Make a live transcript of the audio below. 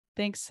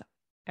Thanks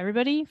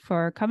everybody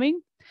for coming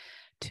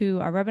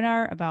to our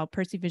webinar about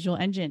Percy Visual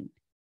Engine.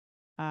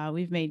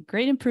 We've made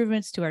great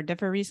improvements to our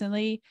differ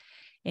recently,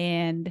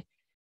 and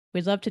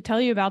we'd love to tell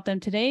you about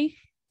them today.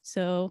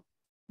 So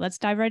let's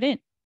dive right in.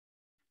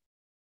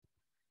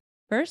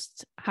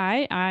 First,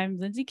 hi, I'm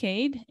Lindsay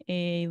Cade,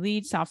 a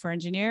lead software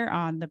engineer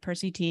on the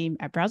Percy team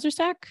at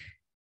BrowserStack.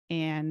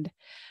 And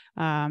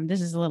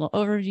this is a little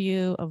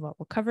overview of what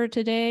we'll cover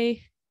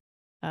today.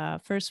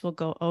 First, we'll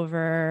go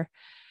over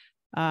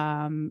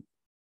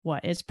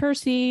what is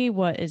Percy,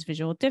 what is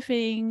visual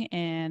diffing,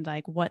 and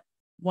like what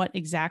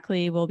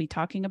exactly we'll be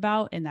talking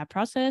about in that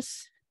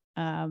process.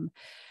 Then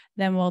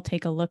we'll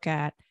take a look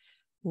at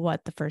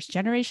what the first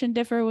generation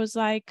differ was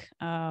like,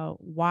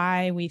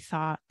 why we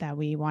thought that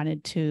we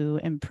wanted to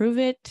improve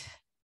it.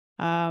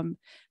 Then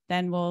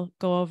we'll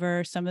go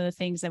over some of the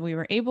things that we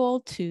were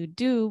able to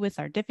do with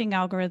our diffing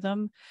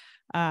algorithm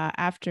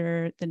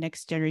after the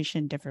next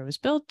generation differ was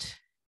built.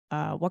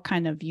 What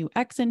kind of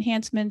UX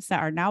enhancements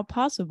that are now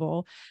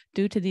possible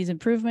due to these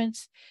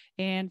improvements.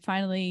 And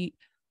finally,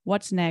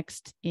 what's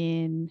next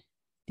in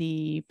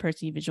the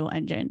Percy Visual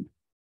Engine.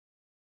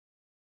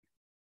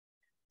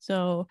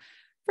 So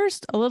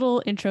first, a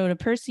little intro to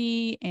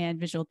Percy and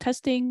visual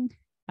testing.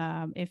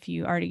 If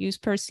you already use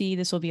Percy,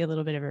 this will be a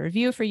little bit of a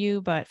review for you,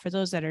 but for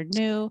those that are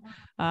new,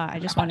 I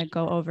just want to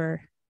go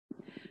over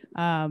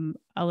a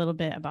little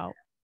bit about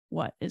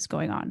what is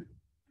going on.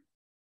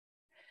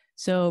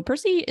 So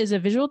Percy is a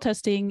visual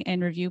testing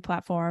and review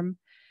platform.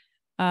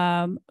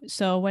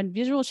 So when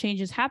visual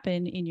changes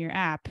happen in your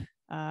app,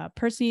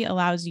 Percy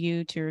allows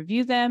you to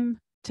review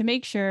them to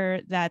make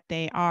sure that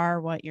they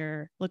are what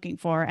you're looking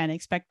for and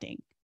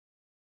expecting.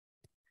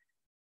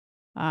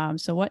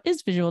 So what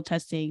is visual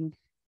testing?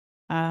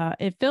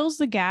 It fills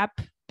the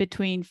gap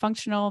between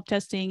functional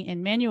testing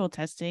and manual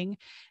testing.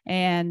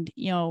 And,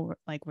 you know,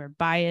 like we're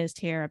biased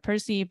here at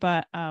Percy,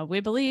 but we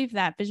believe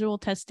that visual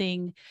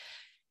testing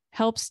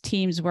helps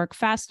teams work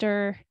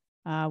faster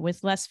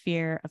with less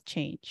fear of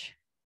change.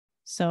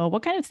 So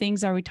what kind of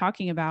things are we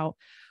talking about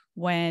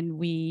when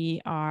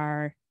we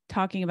are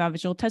talking about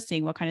visual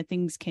testing? What kind of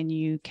things can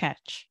you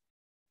catch?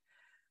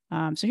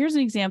 So here's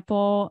an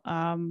example.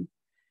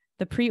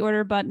 The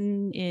pre-order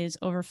button is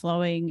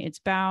overflowing its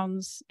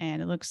bounds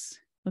and it looks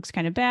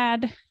kind of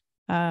bad.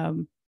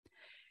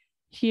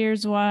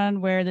 Here's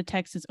one where the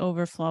text is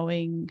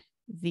overflowing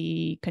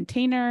the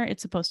container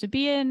it's supposed to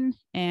be in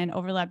and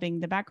overlapping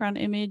the background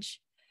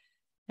image.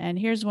 And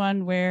here's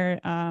one where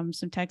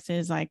some text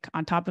is like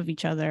on top of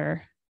each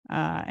other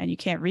and you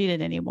can't read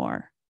it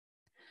anymore.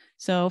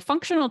 So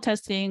functional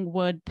testing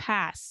would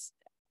pass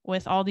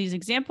with all these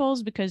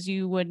examples because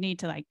you would need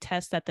to like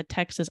test that the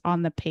text is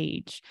on the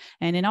page.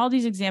 And in all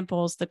these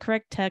examples, the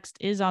correct text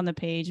is on the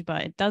page,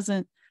 but it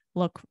doesn't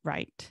look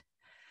right.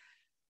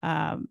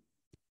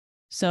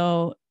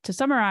 So to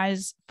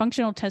summarize,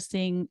 functional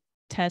testing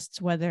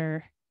tests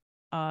whether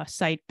a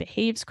site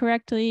behaves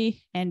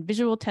correctly, and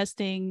visual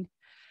testing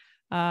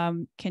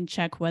can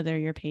check whether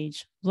your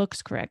page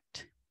looks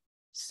correct.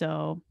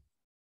 So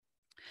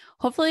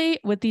hopefully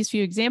with these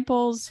few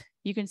examples,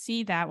 you can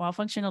see that while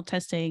functional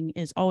testing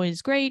is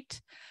always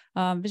great,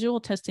 visual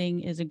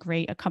testing is a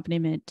great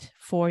accompaniment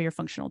for your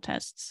functional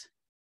tests.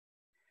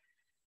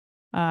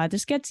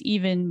 This gets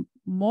even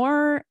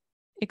more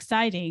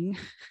exciting,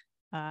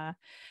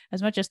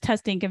 as much as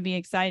testing can be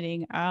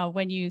exciting,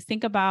 when you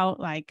think about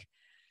like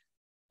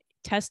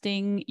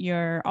testing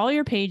all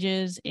your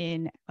pages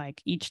in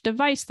like each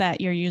device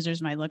that your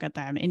users might look at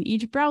them, in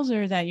each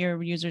browser that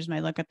your users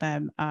might look at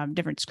them,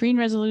 different screen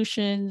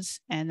resolutions,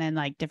 and then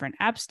like different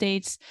app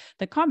states.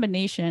 The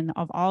combination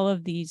of all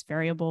of these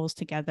variables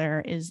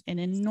together is an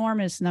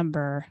enormous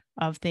number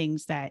of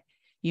things that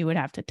you would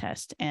have to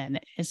test. And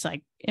it's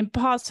like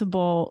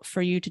impossible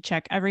for you to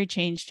check every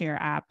change to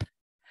your app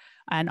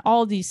and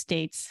all these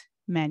states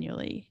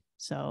manually.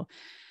 So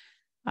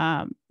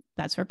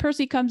that's where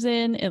Percy comes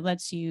in. It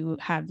lets you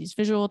have these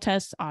visual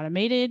tests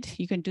automated.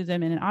 You can do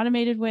them in an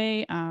automated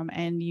way,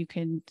 and you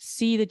can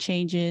see the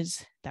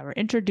changes that were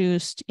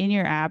introduced in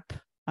your app,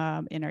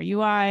 in our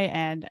UI,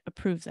 and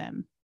approve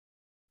them.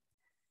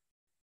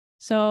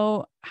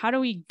 So how do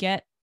we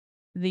get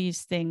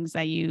these things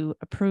that you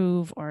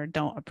approve or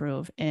don't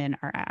approve in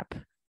our app?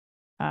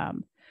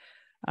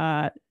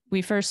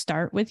 We first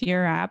start with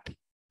your app.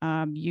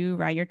 You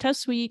write your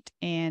test suite,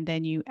 and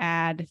then you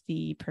add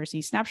the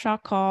Percy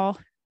snapshot call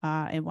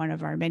in one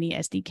of our many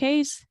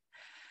SDKs.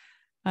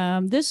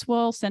 This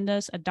will send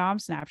us a DOM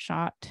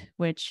snapshot,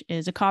 which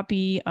is a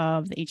copy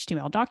of the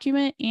HTML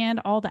document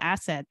and all the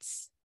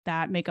assets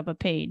that make up a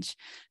page.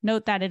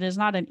 Note that it is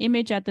not an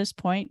image at this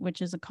point,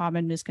 which is a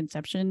common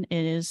misconception.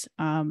 It is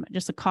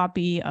just a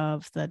copy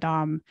of the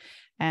DOM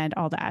and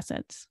all the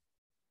assets.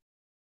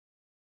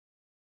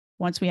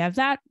 Once we have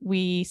that,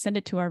 we send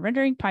it to our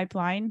rendering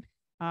pipeline.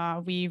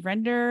 We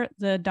render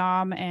the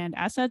DOM and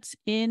assets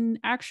in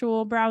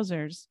actual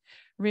browsers,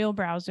 real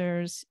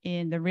browsers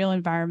in the real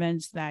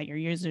environments that your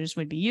users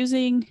would be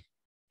using.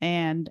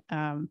 And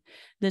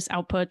this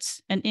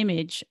outputs an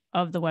image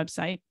of the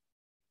website.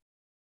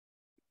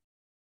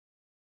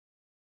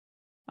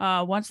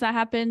 Once that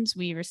happens,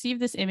 we receive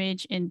this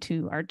image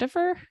into our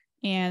differ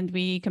and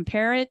we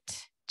compare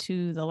it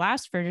to the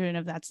last version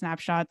of that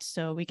snapshot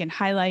so we can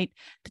highlight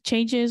the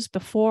changes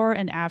before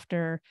and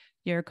after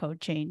your code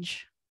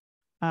change.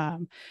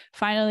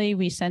 Finally,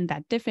 we send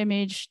that diff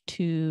image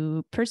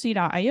to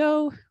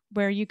Percy.io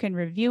where you can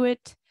review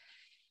it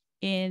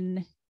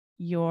in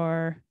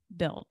your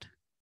build.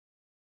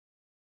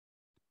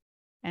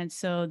 And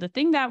so the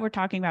thing that we're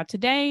talking about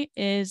today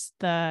is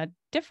the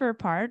differ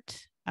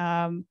part.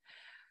 All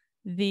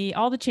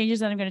the changes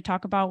that I'm going to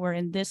talk about were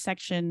in this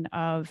section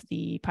of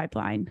the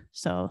pipeline.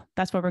 So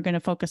that's what we're going to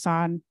focus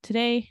on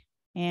today.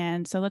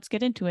 And so let's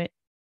get into it.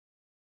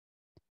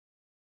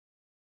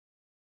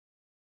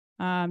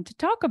 To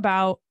talk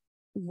about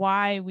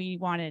why we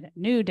wanted a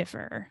new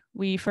differ,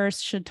 we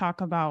first should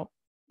talk about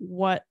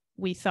what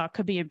we thought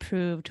could be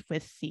improved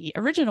with the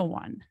original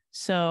one.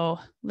 So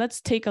let's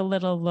take a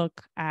little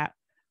look at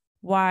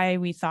why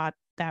we thought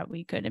that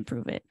we could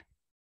improve it.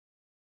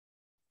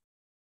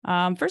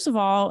 First of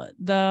all,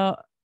 the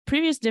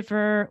previous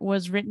differ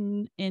was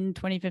written in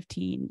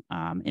 2015.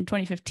 In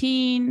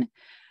 2015,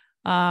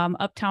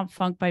 Uptown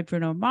Funk by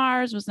Bruno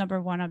Mars was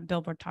 #1 on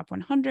Billboard Top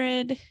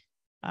 100.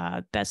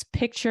 Best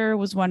Picture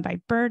was won by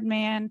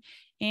Birdman,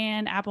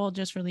 and Apple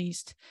just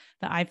released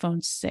the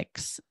iPhone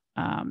 6.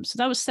 So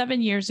that was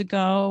 7 years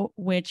ago,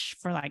 which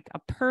for like a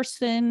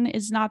person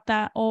is not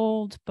that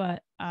old,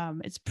 but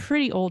it's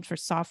pretty old for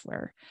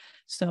software.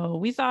 So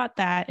we thought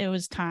that it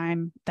was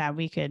time that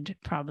we could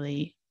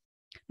probably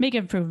make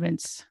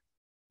improvements.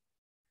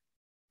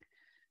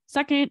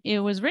 Second, it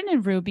was written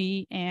in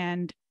Ruby,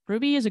 and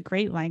Ruby is a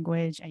great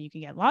language and you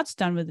can get lots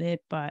done with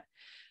it, but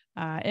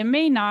it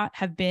may not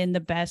have been the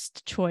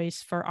best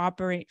choice for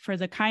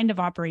the kind of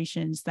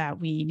operations that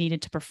we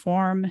needed to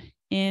perform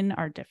in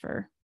our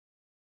differ.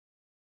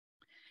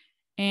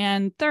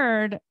 And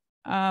third,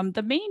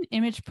 the main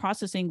image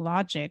processing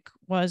logic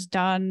was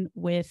done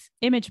with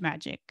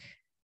ImageMagick.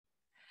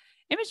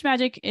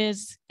 ImageMagick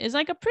is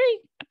like a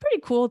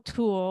pretty cool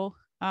tool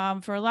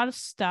for a lot of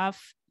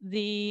stuff.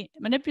 The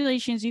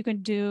manipulations you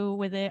can do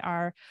with it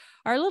are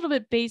a little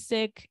bit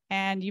basic,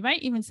 and you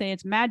might even say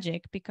it's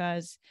magic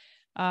because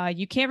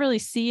you can't really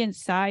see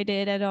inside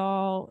it at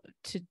all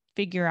to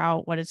figure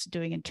out what it's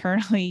doing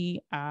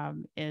internally.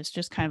 It's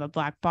just kind of a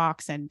black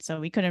box, and so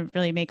we couldn't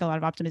really make a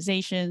lot of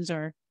optimizations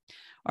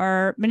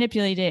or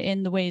manipulate it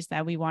in the ways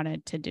that we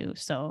wanted to do.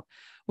 So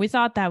we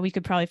thought that we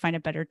could probably find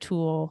a better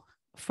tool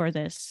for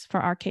this,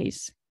 for our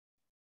case.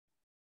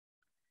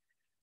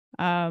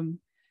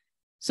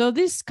 So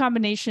this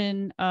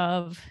combination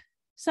of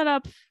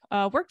setup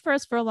worked for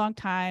us for a long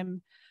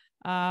time.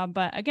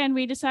 But again,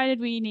 we decided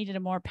we needed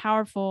a more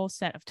powerful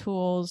set of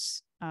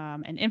tools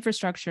and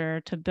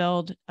infrastructure to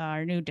build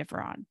our new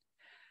differ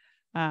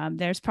on.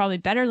 There's probably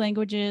better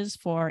languages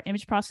for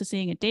image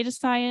processing and data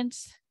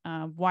science,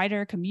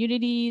 wider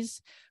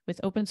communities with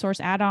open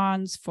source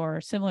add-ons for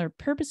similar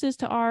purposes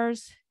to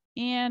ours,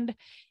 and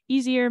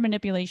easier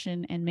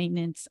manipulation and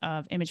maintenance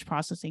of image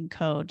processing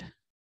code.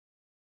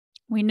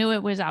 We knew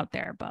it was out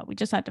there, but we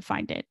just had to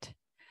find it.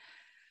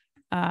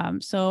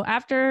 So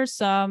after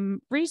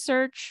some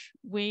research,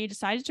 we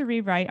decided to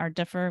rewrite our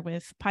differ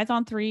with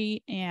Python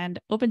 3 and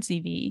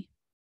OpenCV.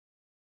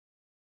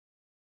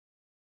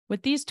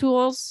 With these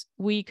tools,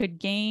 we could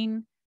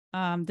gain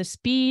the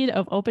speed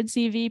of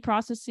OpenCV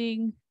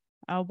processing,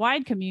 a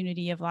wide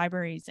community of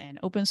libraries and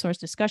open source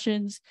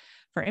discussions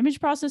for image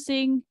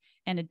processing,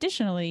 and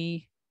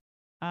additionally,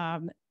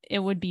 it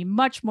would be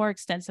much more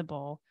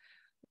extensible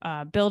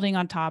building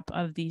on top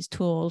of these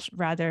tools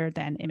rather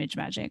than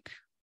ImageMagick.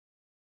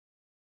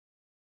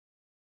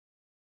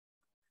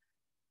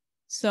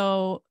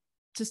 So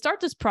to start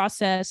this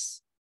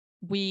process,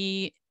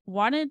 we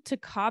wanted to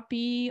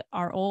copy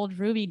our old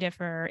Ruby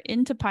differ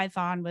into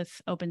Python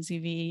with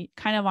OpenCV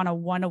kind of on a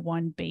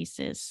one-to-one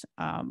basis.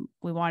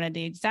 We wanted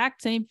the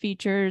exact same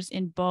features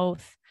in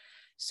both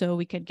so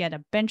we could get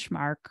a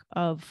benchmark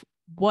of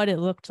what it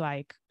looked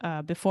like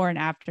before and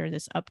after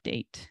this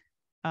update.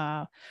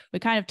 We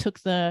kind of took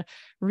the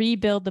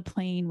rebuild the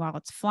plane while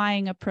it's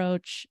flying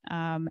approach,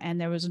 and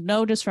there was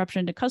no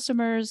disruption to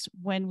customers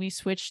when we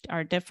switched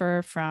our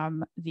differ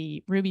from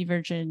the Ruby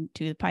version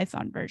to the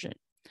Python version.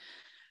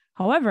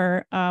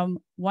 However,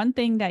 one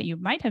thing that you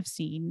might have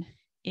seen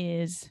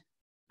is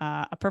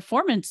a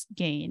performance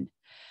gain.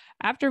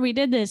 After we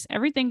did this,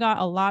 everything got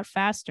a lot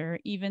faster,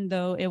 even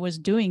though it was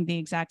doing the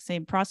exact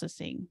same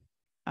processing.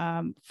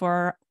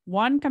 For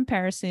one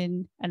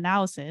comparison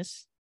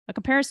analysis,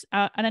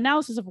 an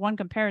analysis of one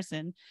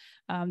comparison,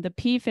 the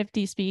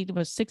P50 speed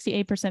was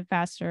 68%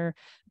 faster,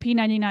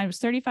 P99 was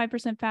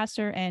 35%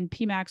 faster, and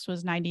Pmax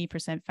was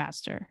 90%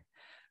 faster.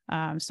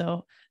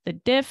 So the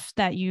diff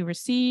that you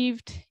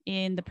received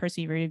in the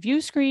Percy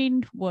review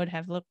screen would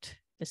have looked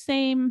the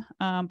same,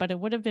 but it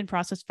would have been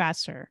processed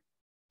faster.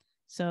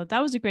 So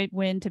that was a great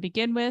win to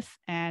begin with.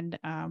 And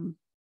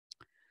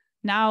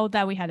now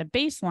that we had a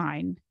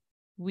baseline,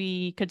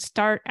 we could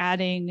start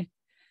adding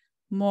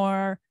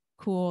more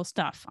cool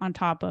stuff on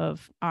top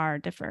of our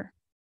differ.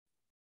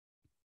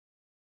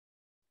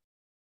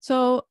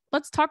 So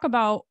let's talk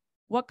about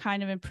what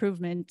kind of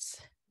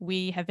improvements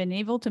we have been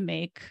able to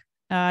make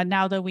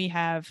now that we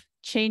have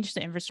changed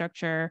the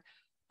infrastructure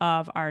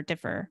of our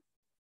differ.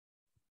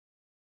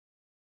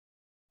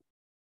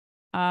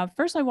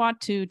 First, I want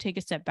to take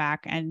a step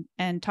back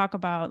and talk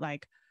about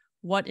like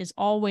what is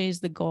always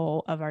the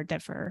goal of our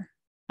differ.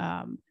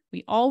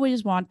 We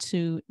always want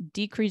to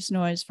decrease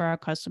noise for our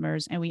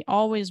customers, and we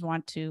always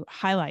want to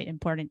highlight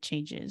important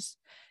changes.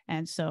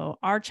 And so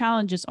our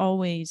challenge is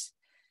always,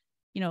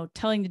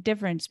 telling the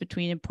difference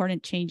between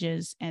important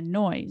changes and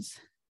noise.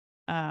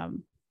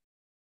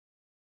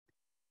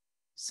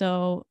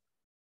 So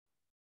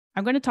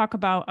I'm going to talk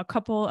about a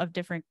couple of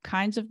different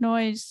kinds of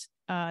noise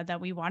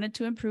that we wanted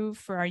to improve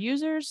for our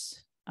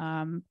users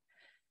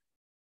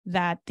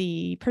that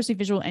the Percy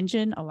Visual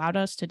Engine allowed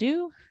us to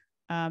do.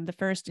 The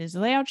first is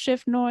layout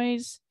shift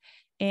noise,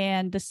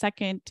 and the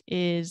second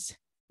is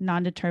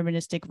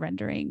non-deterministic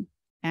rendering.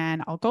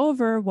 And I'll go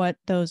over what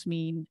those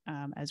mean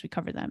as we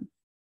cover them.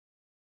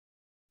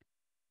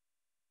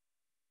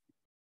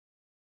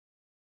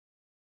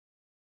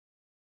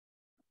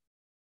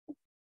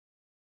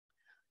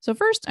 So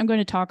first, I'm going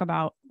to talk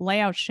about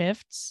layout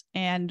shifts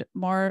and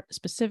more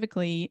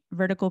specifically,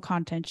 vertical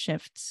content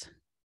shifts.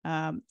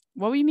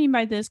 What we mean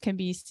by this can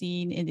be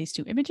seen in these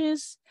two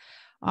images.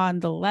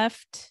 On the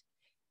left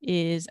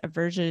is a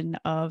version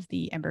of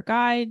the Ember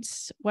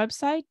Guides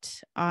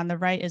website. On the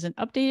right is an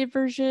updated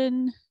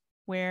version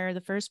where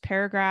the first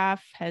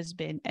paragraph has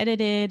been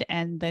edited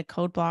and the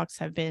code blocks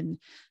have been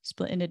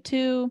split into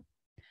two.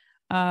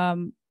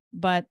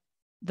 But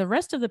the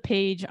rest of the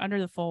page under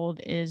the fold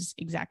is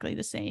exactly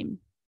the same.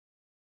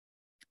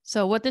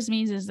 So what this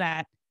means is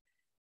that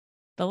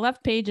the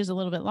left page is a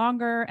little bit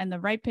longer and the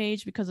right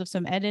page, because of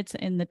some edits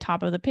in the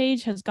top of the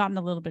page, has gotten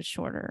a little bit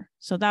shorter.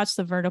 So that's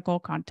the vertical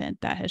content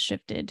that has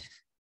shifted.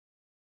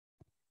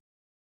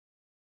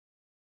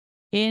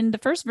 In the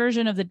first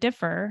version of the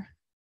differ,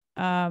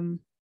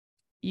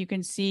 you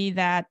can see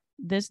that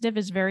this div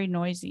is very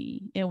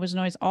noisy. It was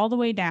noise all the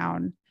way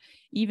down,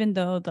 even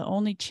though the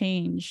only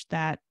change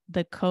that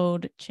the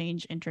code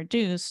change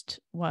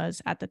introduced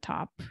was at the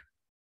top.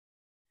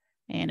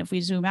 And if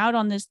we zoom out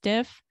on this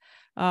diff,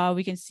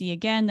 we can see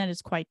again that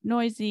it's quite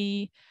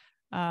noisy.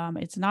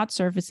 It's not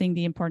surfacing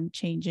the important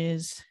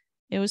changes.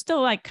 It was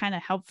still like kind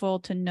of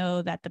helpful to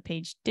know that the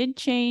page did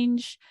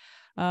change,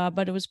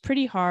 but it was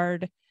pretty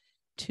hard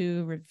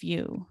to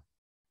review.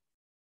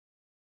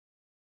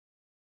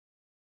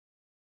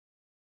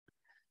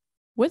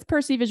 With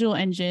Percy Visual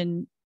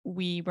Engine,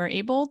 we were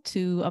able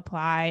to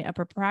apply a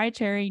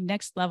proprietary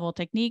next level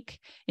technique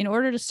in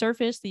order to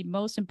surface the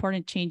most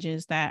important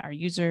changes that our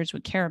users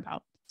would care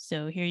about.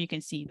 So here you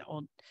can see the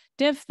old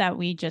diff that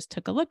we just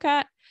took a look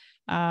at,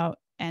 and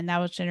that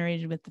was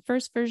generated with the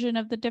first version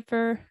of the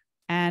differ.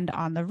 And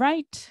on the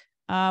right,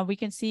 we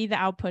can see the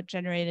output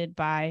generated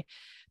by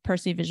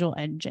Percy Visual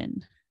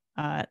Engine.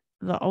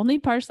 The only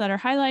parts that are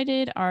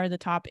highlighted are the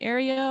top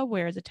area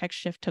where the text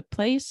shift took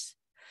place,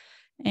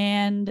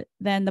 and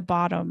then the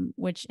bottom,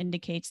 which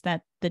indicates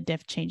that the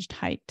diff changed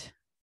height.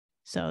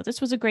 So this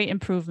was a great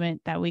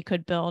improvement that we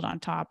could build on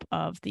top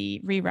of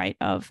the rewrite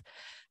of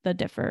the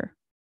differ.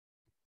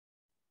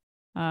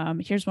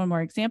 Here's one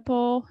more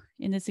example.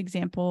 In this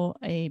example,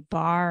 a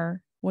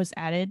bar was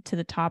added to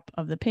the top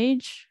of the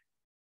page,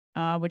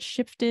 which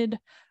shifted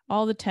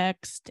all the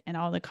text and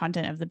all the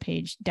content of the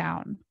page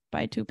down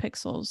by 2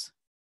 pixels.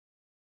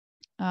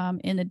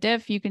 In the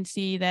diff, you can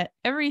see that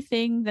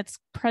everything that's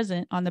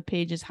present on the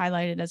page is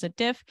highlighted as a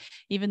diff,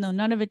 even though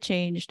none of it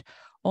changed,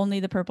 only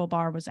the purple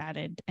bar was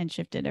added and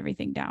shifted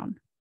everything down.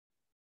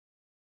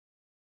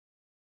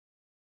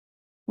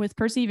 With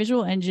Percy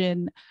Visual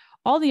Engine,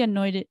 all the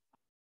unneeded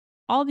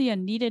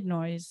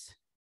noise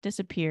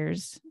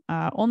disappears.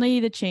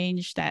 Only the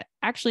change that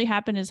actually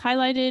happened is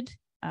highlighted.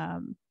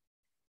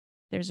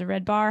 There's a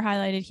red bar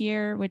highlighted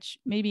here, which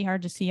may be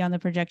hard to see on the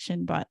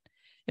projection, but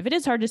if it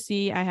is hard to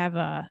see, I have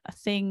a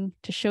thing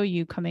to show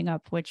you coming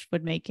up, which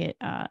would make it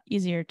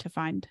easier to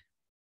find.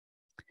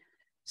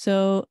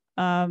 So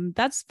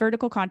that's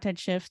vertical content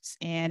shifts,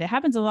 and it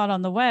happens a lot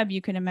on the web.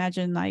 You can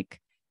imagine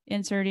like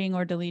inserting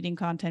or deleting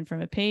content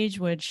from a page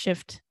would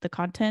shift the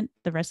content,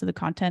 the rest of the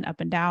content up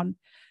and down.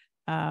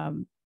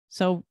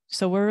 So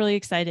we're really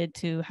excited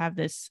to have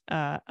this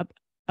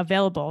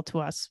available to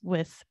us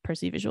with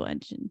Percy Visual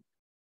Engine.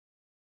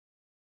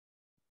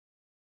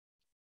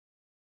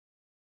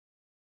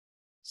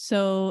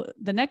 So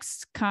the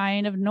next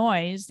kind of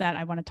noise that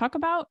I want to talk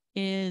about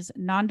is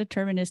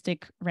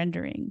non-deterministic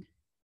rendering.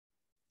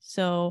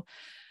 So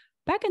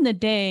back in the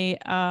day,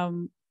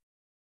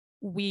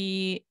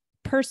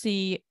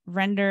 Percy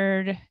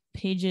rendered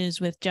pages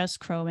with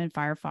just Chrome and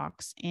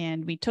Firefox,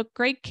 and we took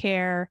great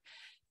care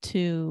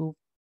to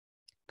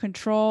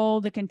control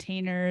the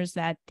containers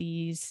that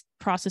these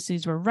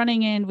processes were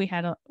running in. We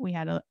had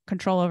a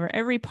control over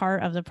every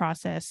part of the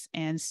process,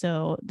 and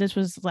so this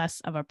was less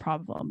of a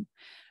problem.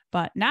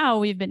 But now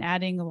we've been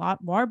adding a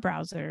lot more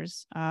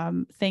browsers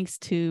thanks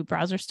to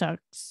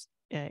BrowserStack's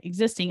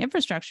existing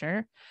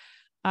infrastructure.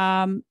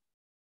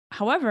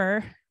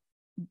 However,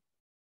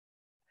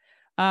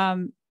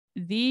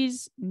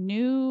 These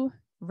new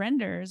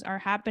renders are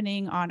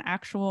happening on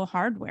actual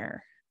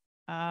hardware,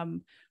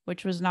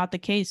 which was not the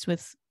case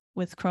with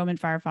Chrome and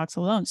Firefox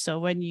alone. So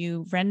when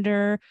you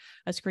render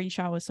a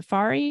screenshot with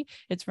Safari,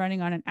 it's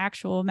running on an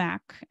actual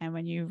Mac. And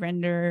when you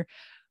render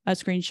a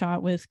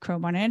screenshot with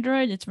Chrome on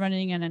Android, it's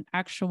running on an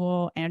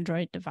actual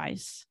Android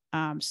device.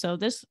 So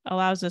this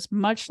allows us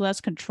much less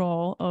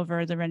control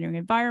over the rendering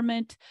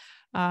environment,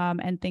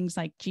 and things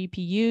like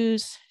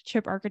GPUs,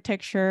 chip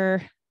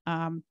architecture,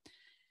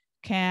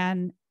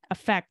 can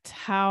affect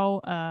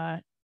how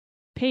a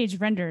page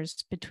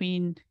renders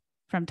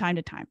from time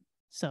to time.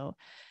 So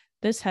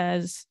this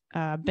has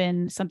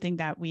been something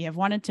that we have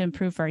wanted to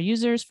improve for our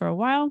users for a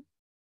while.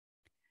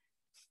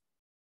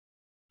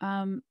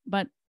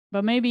 But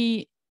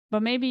maybe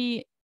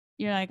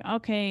you're like,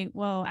 okay,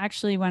 well,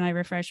 actually, when I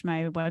refresh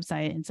my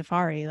website in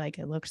Safari, like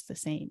it looks the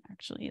same.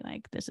 Actually,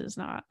 like this is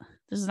not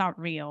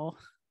real.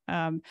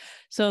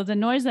 So the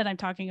noise that I'm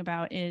talking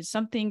about is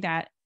something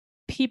that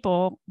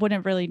people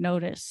wouldn't really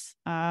notice.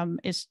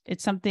 It's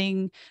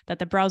something that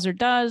the browser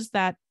does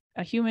that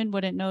a human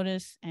wouldn't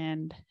notice,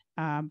 and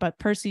but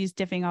Percy's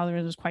diffing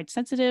algorithm is quite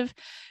sensitive,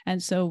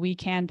 and so we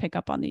can pick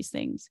up on these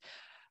things.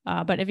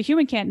 But if a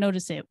human can't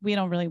notice it, we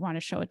don't really want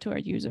to show it to our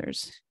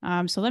users.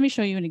 So let me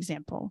show you an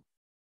example.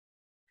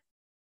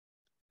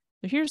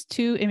 So here's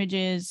two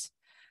images,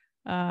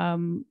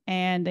 and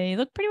they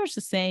look pretty much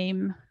the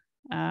same.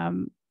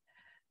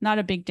 Not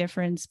a big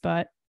difference,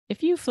 but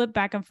if you flip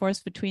back and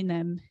forth between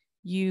them,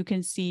 you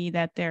can see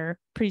that they're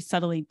pretty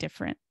subtly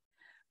different.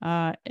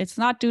 It's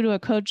not due to a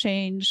code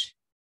change,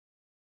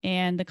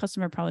 and the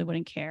customer probably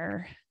wouldn't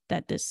care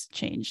that this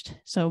changed.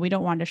 So we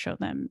don't want to show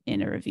them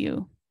in a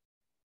review.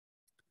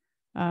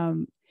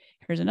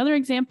 Here's another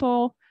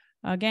example.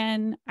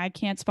 Again, I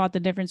can't spot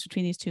the difference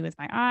between these two with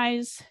my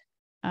eyes.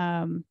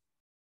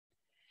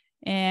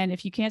 And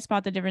if you can't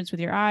spot the difference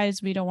with your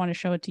eyes, we don't want to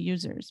show it to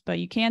users. But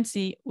you can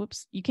see,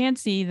 you can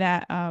see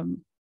that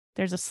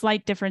there's a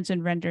slight difference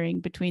in rendering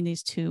between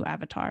these two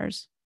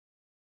avatars.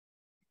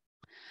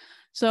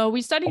 So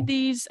we studied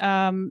these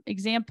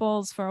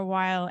examples for a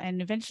while,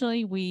 and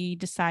eventually we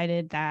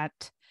decided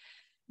that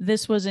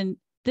this was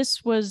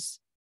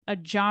a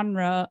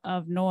genre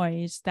of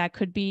noise that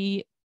could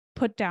be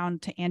put down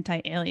to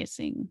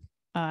anti-aliasing,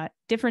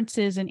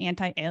 differences in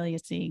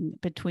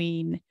anti-aliasing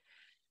between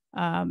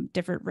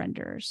different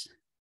renders.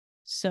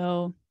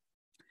 So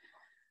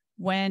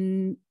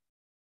we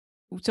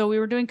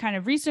were doing kind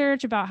of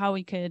research about how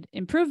we could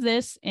improve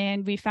this,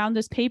 and we found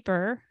this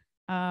paper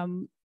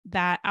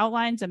that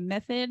outlines a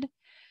method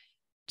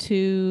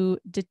to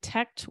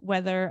detect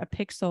whether a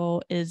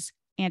pixel is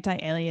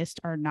anti-aliased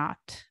or not.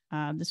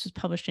 This was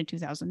published in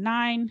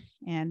 2009,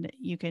 and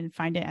you can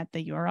find it at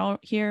the URL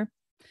here.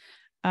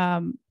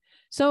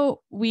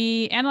 So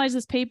we analyzed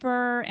this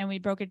paper and we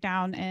broke it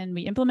down, and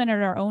we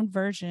implemented our own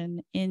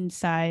version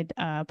inside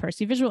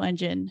Percy Visual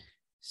Engine.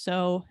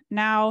 So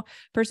now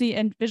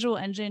Percy Visual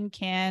Engine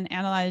can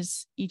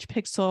analyze each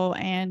pixel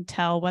and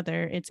tell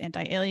whether it's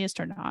anti-aliased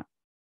or not.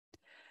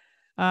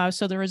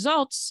 So the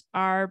results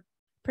are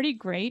pretty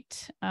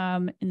great.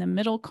 In the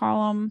middle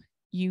column,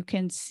 you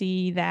can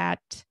see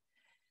that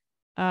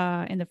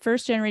in the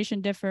first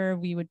generation differ,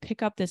 we would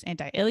pick up this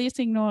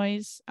anti-aliasing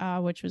noise,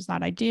 which was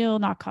not ideal,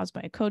 not caused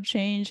by a code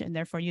change, and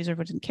therefore user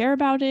wouldn't care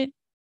about it.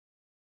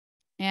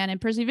 And in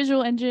Percy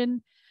Visual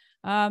Engine,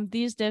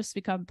 these diffs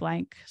become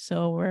blank.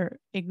 So we're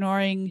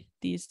ignoring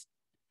these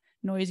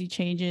noisy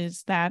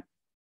changes that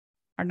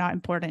are not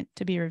important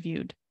to be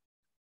reviewed.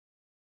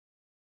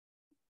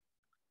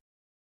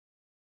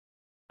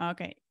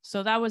 Okay,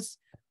 so that was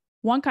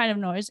one kind of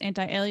noise,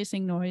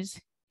 anti-aliasing noise.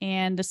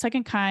 And the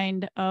second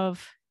kind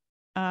of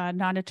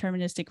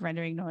non-deterministic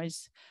rendering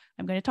noise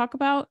I'm going to talk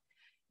about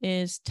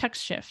is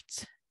text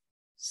shifts.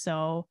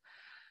 So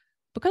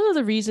because of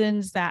the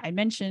reasons that I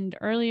mentioned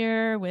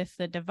earlier with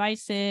the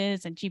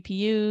devices and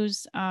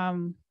GPUs,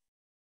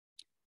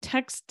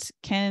 text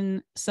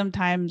can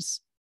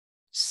sometimes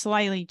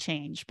slightly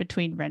change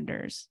between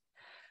renders.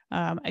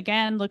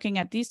 Again, looking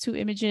at these two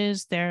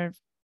images, they're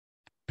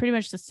pretty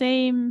much the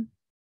same.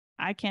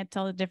 I can't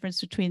tell the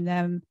difference between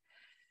them.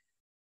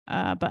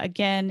 But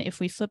again, if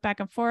we flip back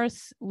and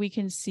forth, we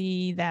can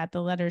see that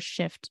the letters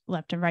shift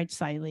left and right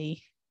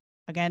slightly.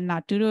 Again,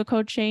 not due to a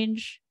code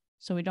change,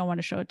 so we don't want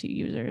to show it to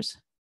users.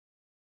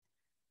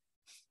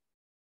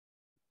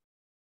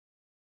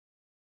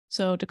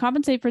 So to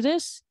compensate for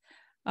this,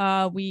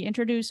 we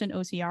introduced an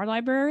OCR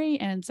library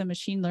and some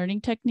machine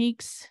learning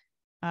techniques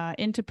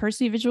into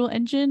Percy Visual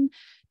Engine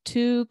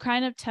to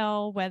kind of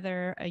tell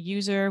whether a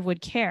user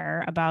would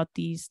care about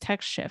these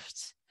text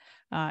shifts.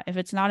 If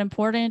it's not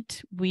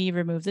important, we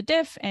remove the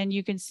diff, and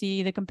you can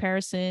see the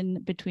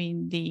comparison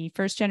between the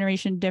first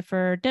generation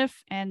differ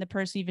diff and the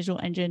Percy Visual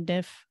Engine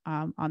diff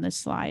on this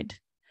slide.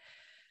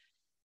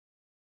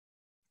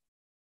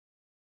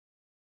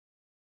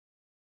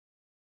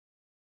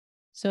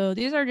 So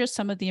these are just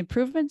some of the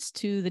improvements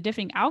to the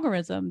diffing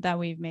algorithm that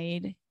we've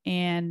made.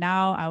 And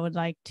now I would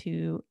like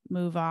to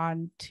move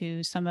on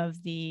to some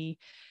of the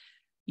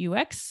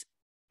UX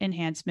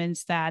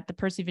enhancements that the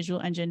Percy Visual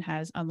Engine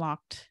has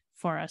unlocked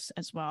for us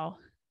as well.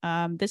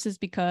 This is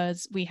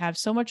because we have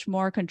so much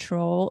more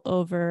control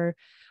over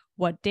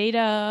what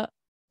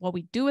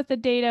we do with the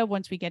data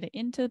once we get it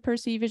into the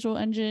Percy Visual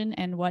Engine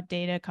and what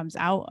data comes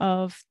out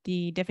of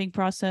the diffing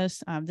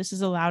process. This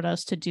has allowed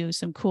us to do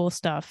some cool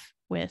stuff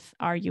with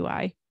our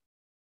UI.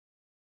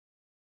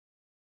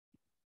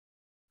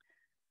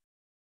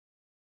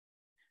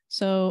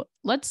 So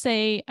let's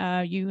say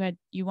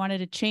you wanted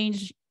to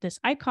change this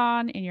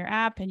icon in your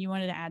app and you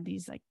wanted to add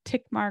these like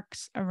tick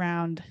marks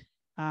around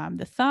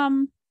the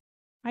thumb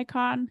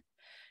icon.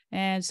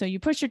 And so you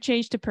push your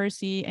change to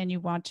Percy and you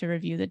want to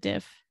review the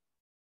diff.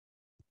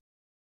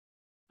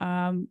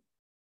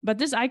 But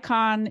this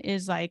icon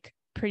is like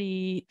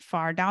pretty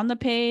far down the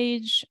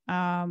page.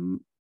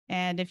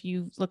 And if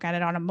you look at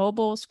it on a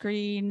mobile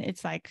screen,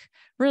 it's like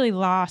really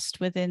lost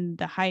within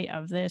the height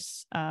of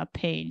this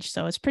page.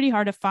 So it's pretty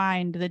hard to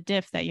find the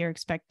diff that you're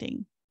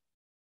expecting.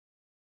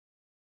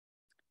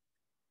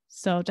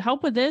 So to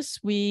help with this,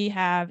 we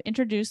have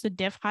introduced the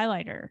diff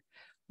highlighter.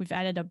 We've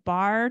added a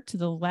bar to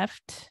the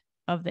left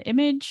of the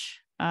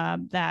image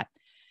that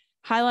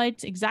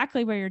highlights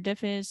exactly where your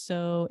diff is.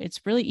 So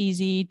it's really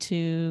easy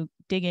to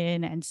dig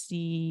in and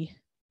see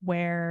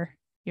where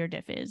your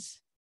diff is.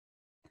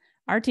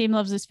 Our team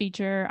loves this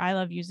feature. I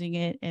love using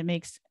it. It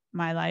makes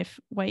my life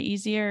way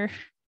easier.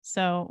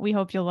 So we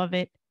hope you'll love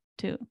it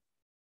too.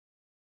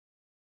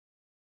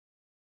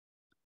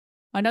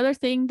 Another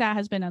thing that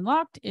has been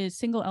unlocked is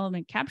single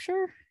element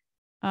capture.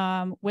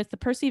 With the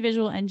Percy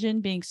Visual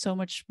Engine being so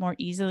much more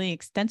easily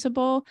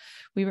extensible,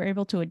 we were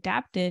able to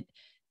adapt it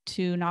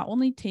to not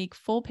only take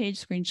full page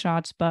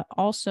screenshots, but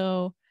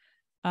also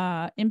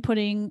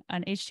inputting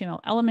an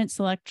HTML element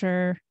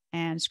selector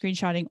and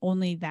screenshotting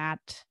only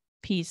that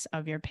piece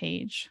of your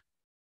page.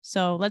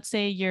 So let's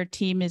say your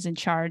team is in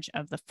charge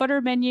of the footer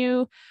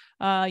menu.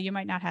 You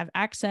might not have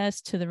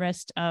access to the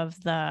rest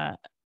of the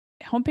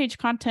homepage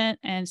content.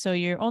 And so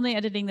you're only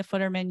editing the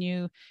footer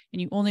menu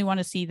and you only want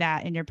to see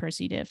that in your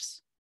Percy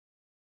diffs.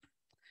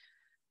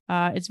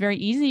 It's very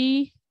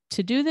easy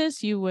to do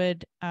this. You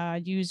would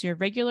use your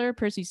regular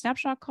Percy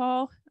snapshot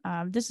call.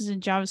 This is in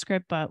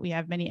JavaScript, but we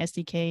have many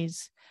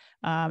SDKs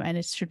and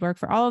it should work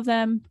for all of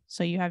them.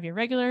 So you have your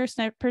regular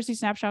Percy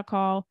snapshot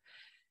call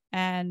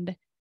and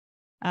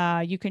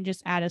you can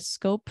just add a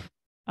scope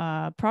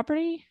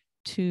property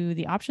to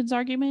the options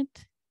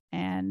argument.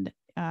 And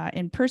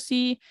in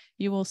Percy,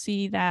 you will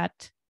see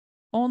that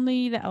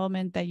only the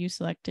element that you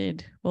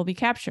selected will be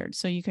captured.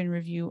 So you can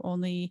review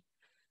only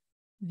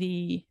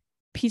the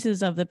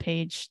pieces of the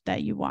page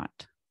that you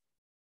want.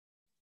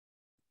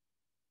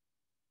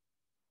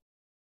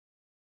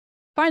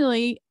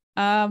 Finally,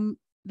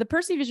 the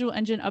Percy Visual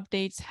Engine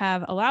updates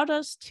have allowed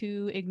us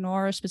to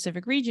ignore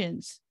specific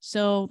regions.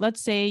 So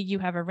let's say you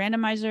have a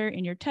randomizer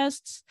in your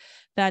tests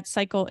that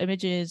cycle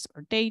images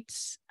or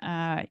dates.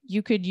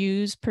 You could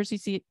use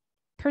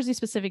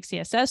Percy-specific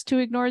CSS to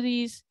ignore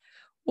these,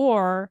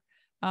 or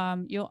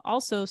you'll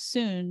also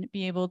soon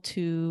be able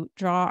to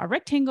draw a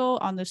rectangle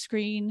on the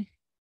screen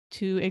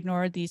to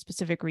ignore these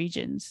specific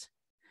regions.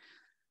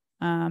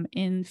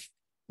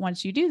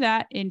 Once you do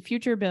that, in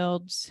future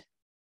builds,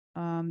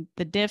 the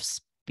diffs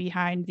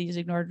behind these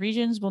ignored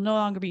regions will no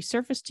longer be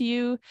surfaced to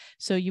you,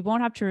 so you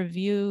won't have to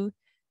review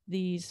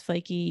these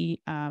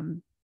flaky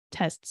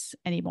tests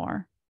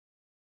anymore.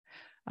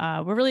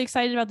 We're really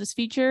excited about this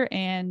feature,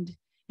 and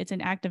it's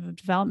in active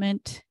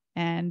development,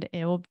 and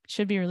it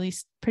should be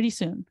released pretty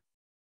soon.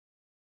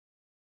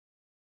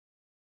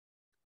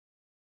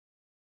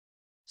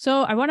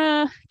 So I want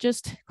to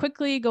just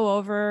quickly go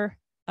over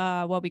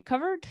what we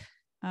covered.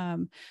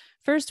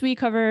 First, we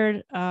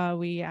covered,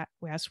 we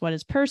asked what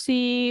is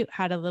Percy,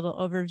 had a little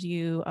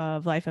overview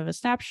of life of a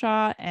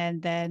snapshot,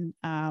 and then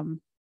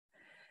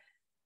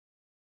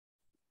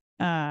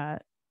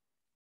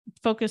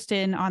focused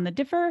in on the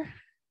differ.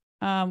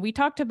 We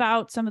talked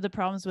about some of the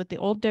problems with the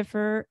old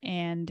differ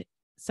and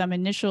some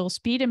initial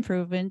speed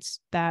improvements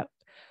that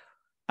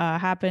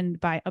happened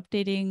by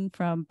updating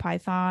from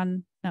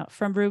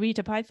Ruby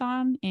to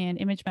Python and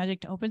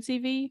ImageMagick to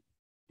OpenCV.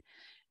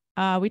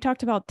 We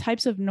talked about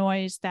types of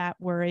noise that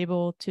were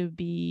able to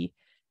be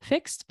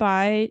fixed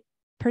by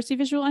Percy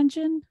Visual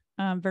Engine,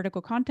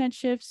 vertical content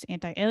shifts,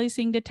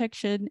 anti-aliasing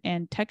detection,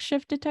 and text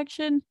shift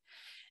detection.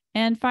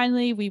 And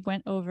finally, we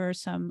went over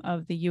some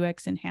of the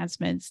UX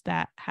enhancements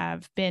that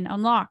have been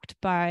unlocked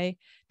by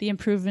the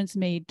improvements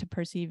made to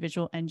Percy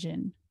Visual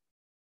Engine.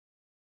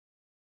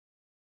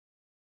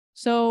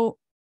 So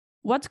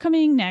what's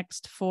coming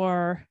next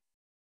for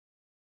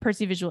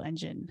Percy Visual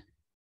Engine?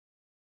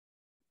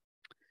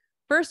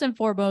 First and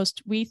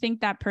foremost, we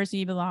think that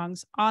Percy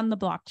belongs on the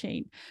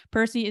blockchain.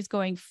 Percy is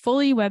going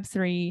fully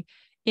Web3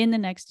 in the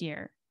next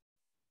year.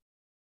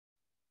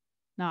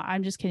 No,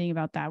 I'm just kidding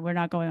about that. We're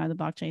not going on the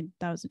blockchain.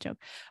 That was a joke.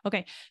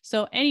 Okay,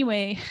 so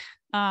anyway,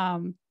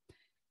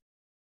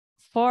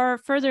 for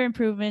further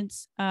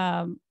improvements,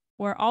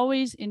 we're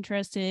always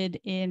interested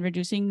in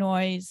reducing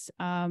noise.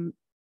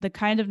 The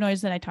kind of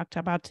noise that I talked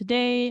about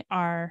today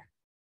are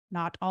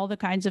not all the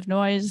kinds of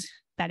noise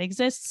that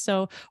exists.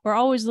 So we're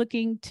always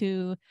looking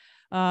to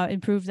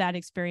improve that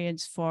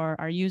experience for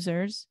our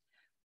users.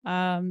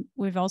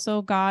 We've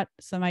also got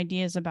some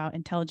ideas about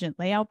intelligent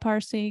layout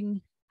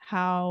parsing,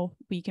 how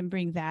we can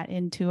bring that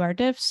into our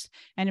diffs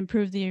and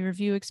improve the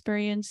review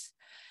experience.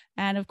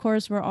 And of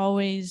course, we're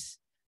always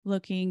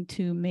looking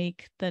to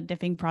make the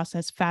diffing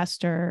process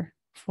faster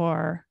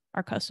for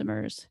our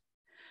customers.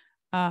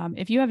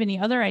 If you have any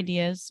other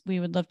ideas, we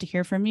would love to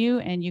hear from you,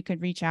 and you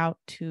could reach out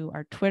to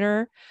our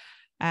Twitter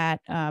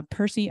at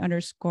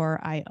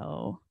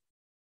Percy_IO.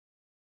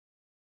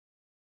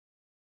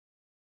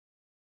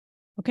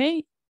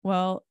 Okay,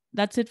 well,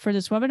 that's it for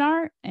this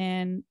webinar,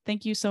 and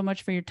thank you so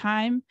much for your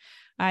time.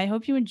 I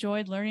hope you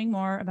enjoyed learning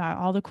more about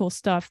all the cool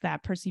stuff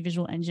that Percy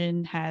Visual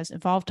Engine has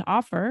evolved to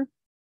offer.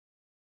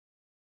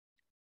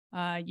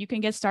 You can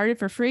get started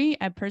for free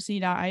at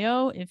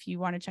percy.io if you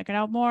want to check it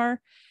out more.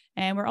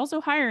 And we're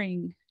also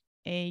hiring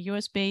a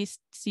US-based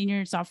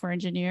senior software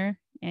engineer,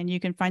 and you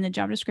can find the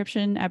job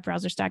description at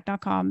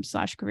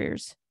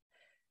browserstack.com/careers.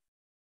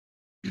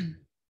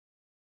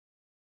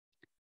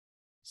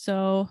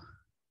 So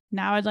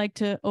now I'd like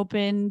to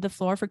open the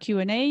floor for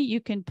Q&A. You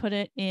can put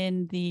it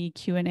in the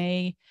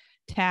Q&A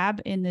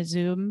tab in the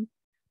Zoom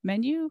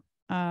menu.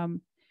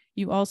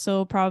 You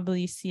also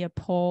probably see a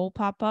poll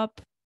pop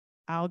up.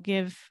 I'll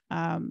give,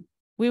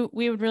 we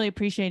would really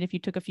appreciate if you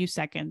took a few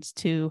seconds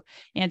to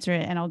answer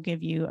it, and I'll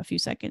give you a few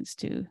seconds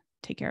to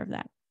take care of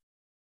that.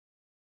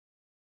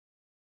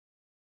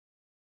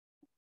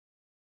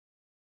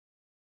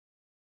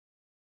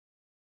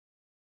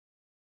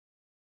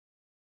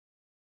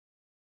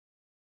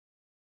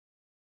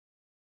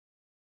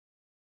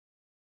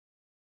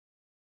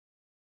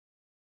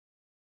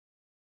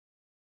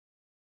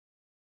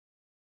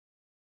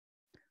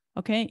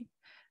 Okay,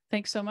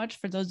 thanks so much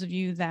for those of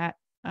you that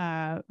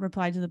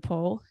replied to the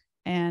poll,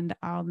 and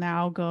I'll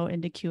now go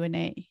into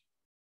Q&A.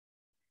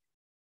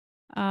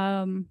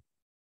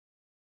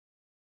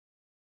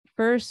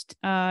 First,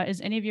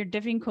 is any of your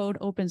diffing code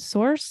open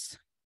source?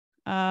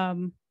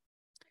 It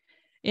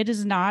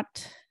is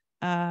not.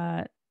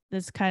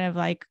 This kind of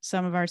like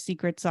some of our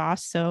secret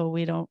sauce, so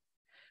we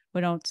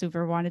don't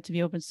super want it to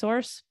be open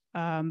source.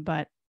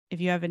 But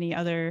if you have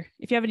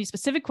any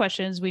specific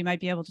questions, we might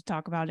be able to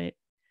talk about it.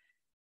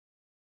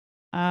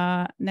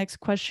 Next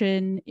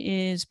question,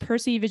 is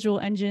Percy Visual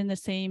Engine the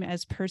same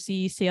as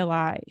Percy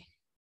CLI?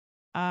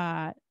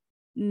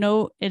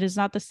 No, it is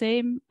not the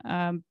same.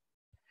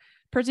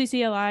 Percy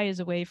CLI is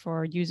a way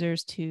for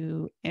users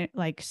to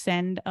like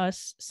send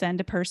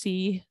to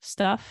Percy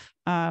stuff.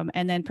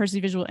 And then Percy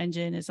Visual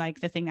Engine is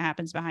like the thing that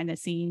happens behind the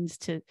scenes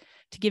to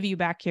give you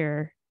back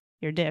your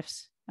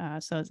diffs.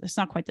 So it's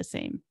not quite the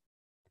same.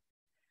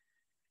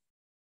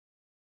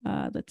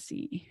 Let's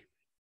see.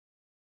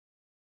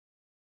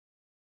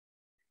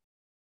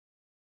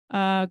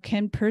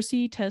 Can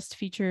Percy test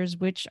features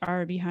which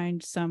are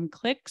behind some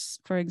clicks,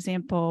 for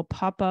example,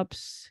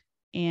 pop-ups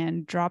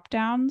and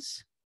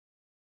drop-downs?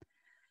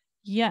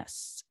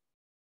 Yes,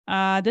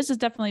 this is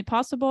definitely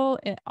possible.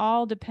 It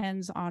all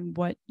depends on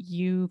what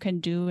you can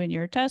do in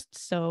your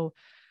tests. So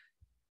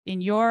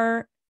in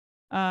your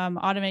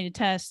automated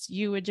tests,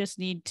 you would just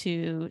need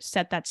to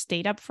set that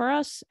state up for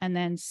us and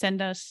then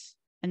send us,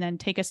 and then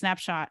take a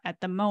snapshot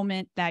at the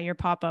moment that your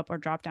pop-up or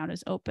drop-down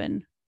is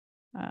open.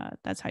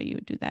 That's how you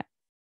would do that.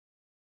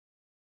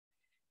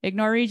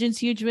 Ignore regions,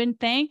 huge win.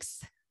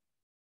 Thanks.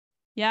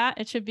 Yeah,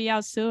 it should be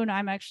out soon.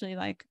 I'm actually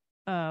like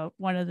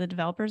one of the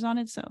developers on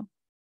it. So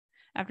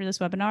after this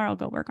webinar, I'll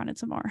go work on it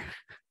some more.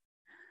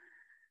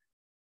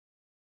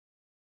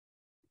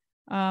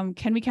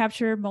 Can we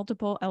capture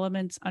multiple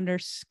elements under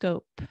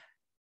scope?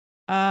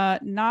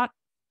 Not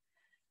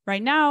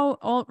right now.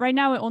 Right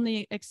now, it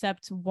only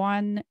accepts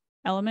one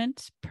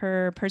element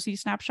per Percy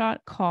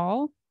snapshot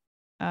call.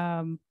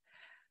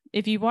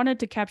 If you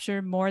wanted to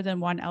capture more than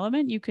one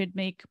element, you could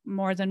make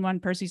more than one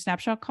Percy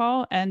snapshot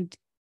call, and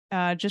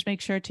just make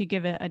sure to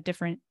give it a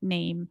different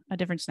name, a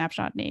different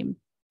snapshot name.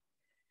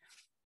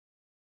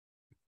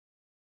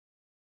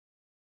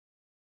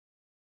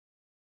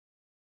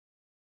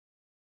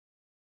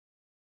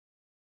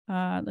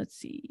 Let's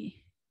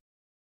see.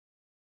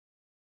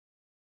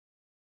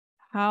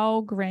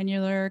 How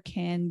granular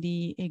can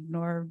the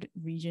ignored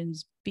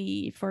regions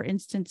be? For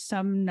instance,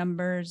 some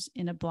numbers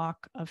in a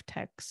block of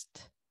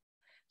text.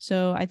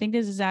 So I think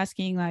this is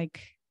asking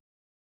like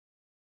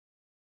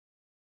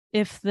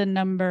if the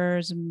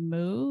numbers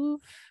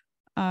move,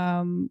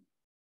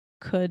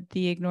 could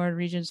the ignored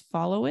regions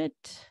follow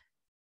it?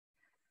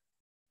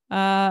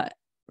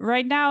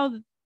 Right now,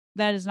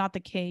 that is not the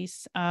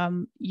case.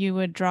 You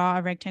would draw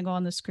a rectangle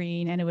on the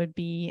screen and it would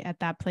be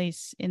at that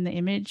place in the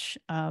image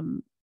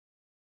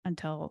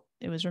until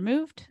it was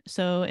removed.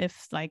 So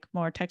if like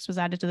more text was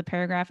added to the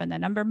paragraph and the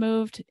number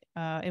moved,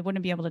 it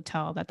wouldn't be able to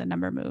tell that the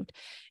number moved.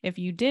 If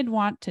you did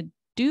want to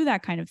do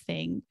that kind of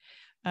thing,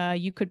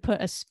 you could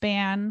put a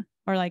span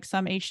or like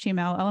some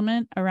HTML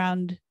element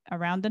around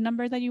the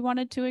number that you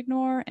wanted to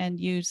ignore, and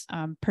use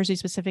Percy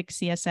specific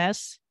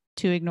CSS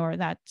to ignore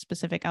that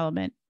specific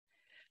element,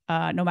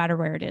 no matter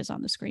where it is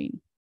on the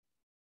screen.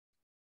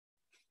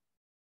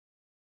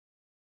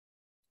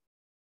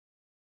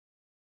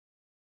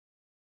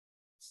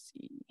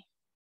 see.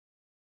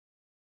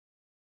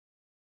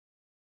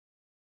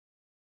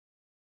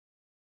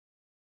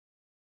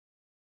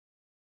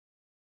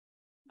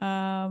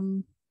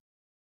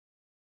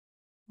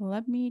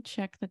 Let me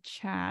check the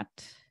chat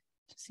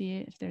to see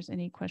if there's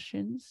any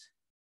questions.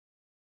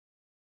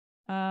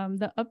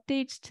 The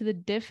updates to the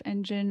diff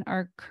engine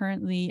are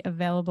currently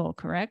available,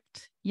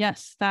 correct?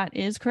 Yes, that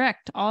is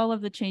correct. All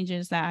of the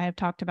changes that I have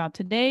talked about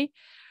today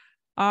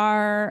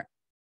are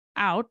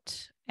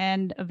out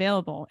and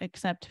available,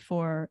 except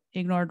for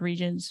ignored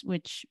regions,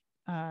 which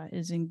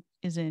is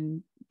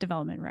in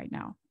development right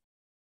now.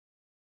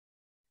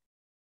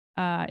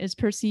 Is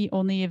Percy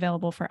only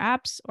available for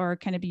apps, or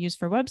can it be used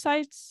for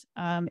websites?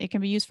 It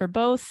can be used for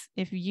both.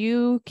 If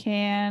you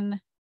can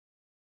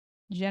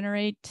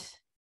generate,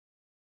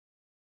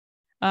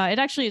 it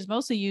actually is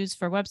mostly used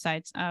for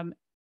websites,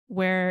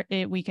 where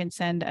we can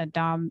send a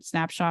DOM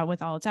snapshot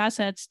with all its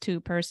assets to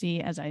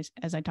Percy, as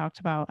I talked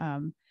about,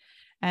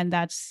 and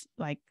that's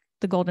like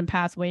the golden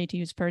pathway to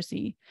use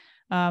Percy.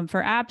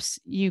 For apps,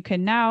 you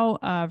can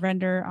now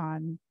render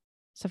on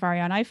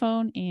Safari on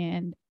iPhone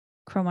and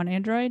Chrome on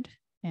Android.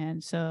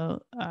 And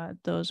so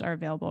those are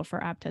available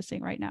for app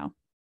testing right now.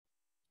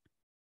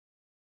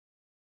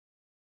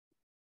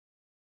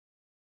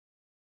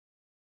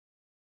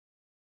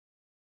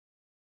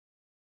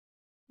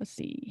 Let's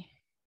see.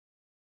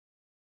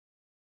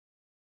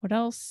 What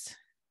else?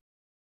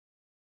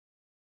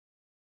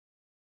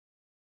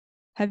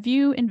 Have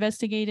you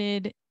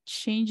investigated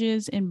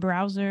changes in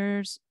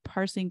browsers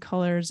parsing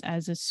colors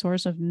as a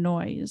source of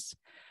noise?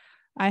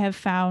 I have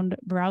found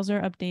browser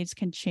updates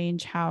can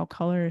change how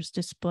colors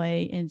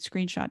display in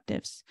screenshot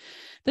diffs.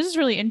 This is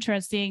really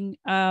interesting.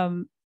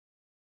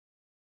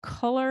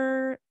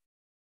 Colors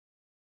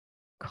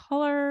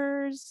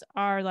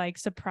are like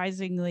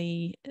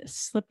surprisingly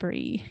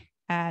slippery,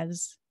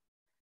 as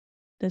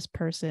this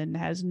person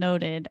has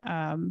noted.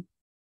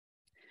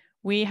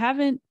 We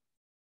haven't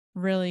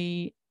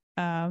really,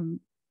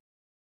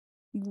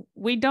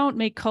 we don't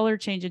make color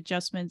change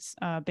adjustments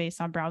based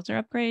on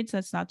browser upgrades.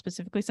 That's not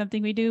specifically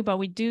something we do, but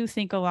we do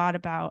think a lot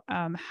about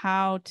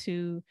how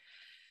to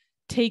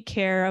take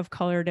care of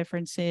color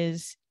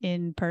differences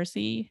in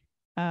Percy.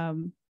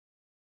 Yeah,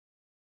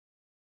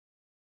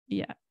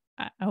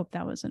 I hope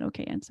that was an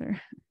okay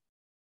answer.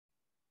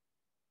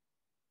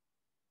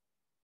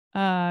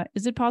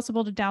 Is it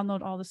possible to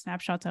download all the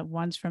snapshots at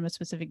once from a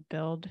specific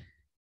build?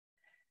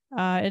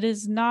 It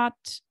is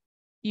not.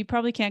 You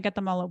probably can't get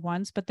them all at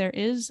once, but there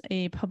is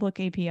a public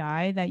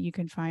API that you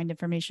can find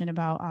information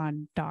about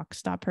on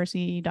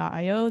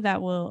docs.percy.io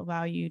that will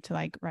allow you to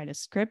like write a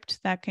script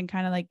that can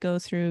kind of like go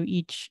through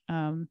each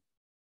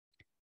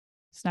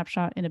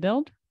snapshot in a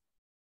build.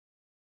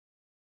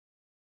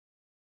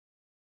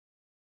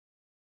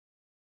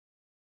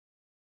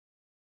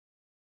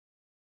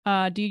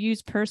 Do you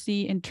use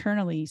Percy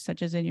internally,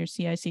 such as in your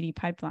CI/CD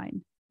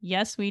pipeline?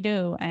 Yes, we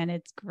do, and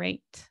it's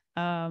great.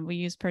 We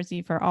use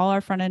Percy for all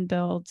our front end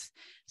builds,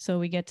 so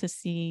we get to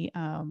see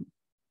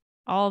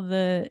all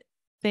the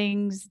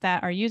things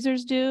that our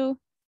users do.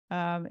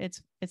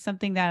 It's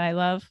something that I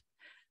love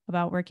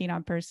about working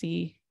on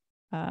Percy.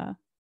 Thanks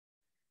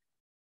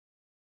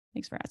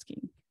for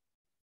asking.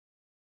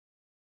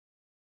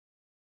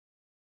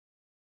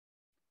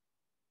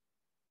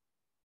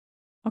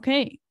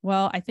 Okay,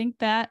 well, I think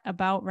that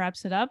about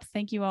wraps it up.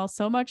 Thank you all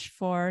so much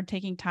for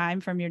taking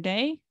time from your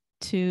day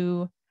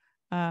to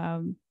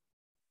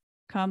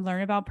come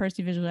learn about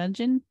Percy Visual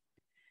Engine.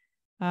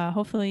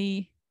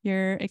 Hopefully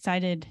you're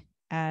excited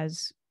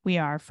as we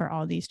are for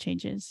all these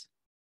changes.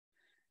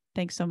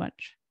 Thanks so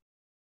much.